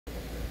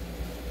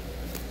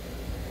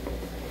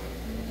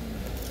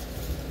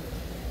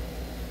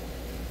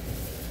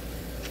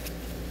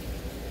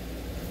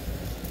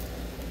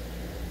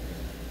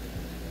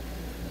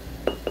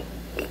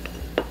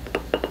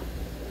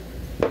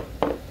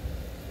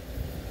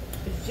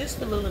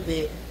just a little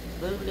bit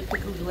of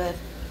pickles left,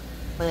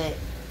 but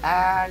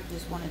I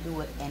just want to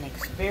do an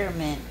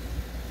experiment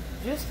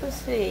just to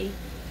see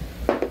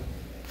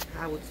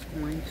how it's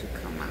going to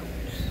come out.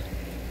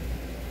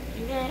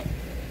 See that?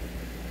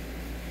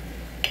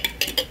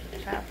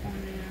 Chop on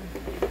there.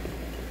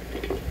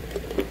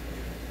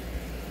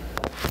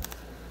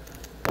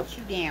 Put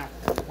you down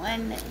for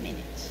 1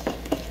 minute.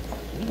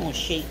 We're gonna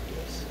shake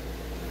this.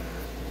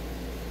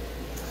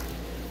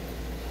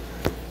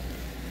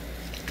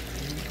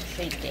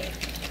 Shake that.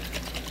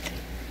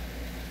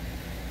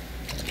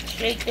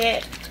 Shake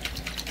that.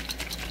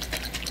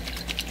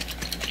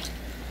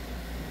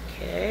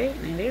 Okay,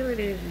 and there it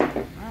is. I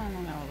don't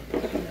know how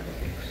it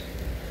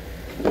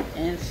looks.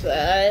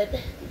 Inside.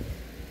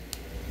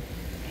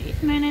 Wait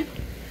a minute.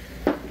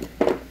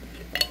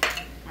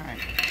 Alright,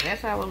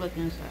 that's how it looks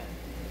inside.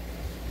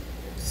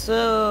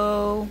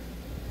 So,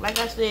 like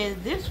I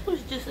said, this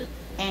was just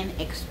an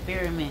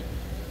experiment.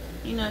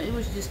 You know, it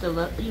was just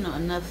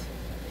enough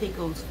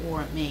pickles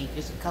for me.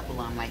 Just a couple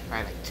of them,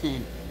 probably like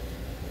 10.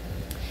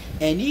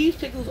 And these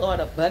pickles are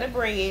the butter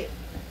bread.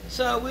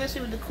 So we'll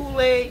see with the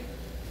Kool-Aid.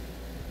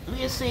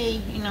 We'll see,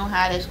 how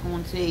that's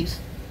going to taste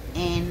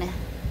in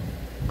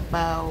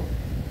about,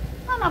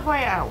 I don't know,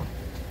 probably an hour.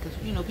 Because,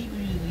 people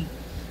usually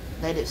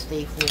let it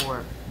stay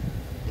for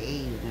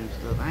days and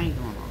stuff. I ain't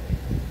doing all that.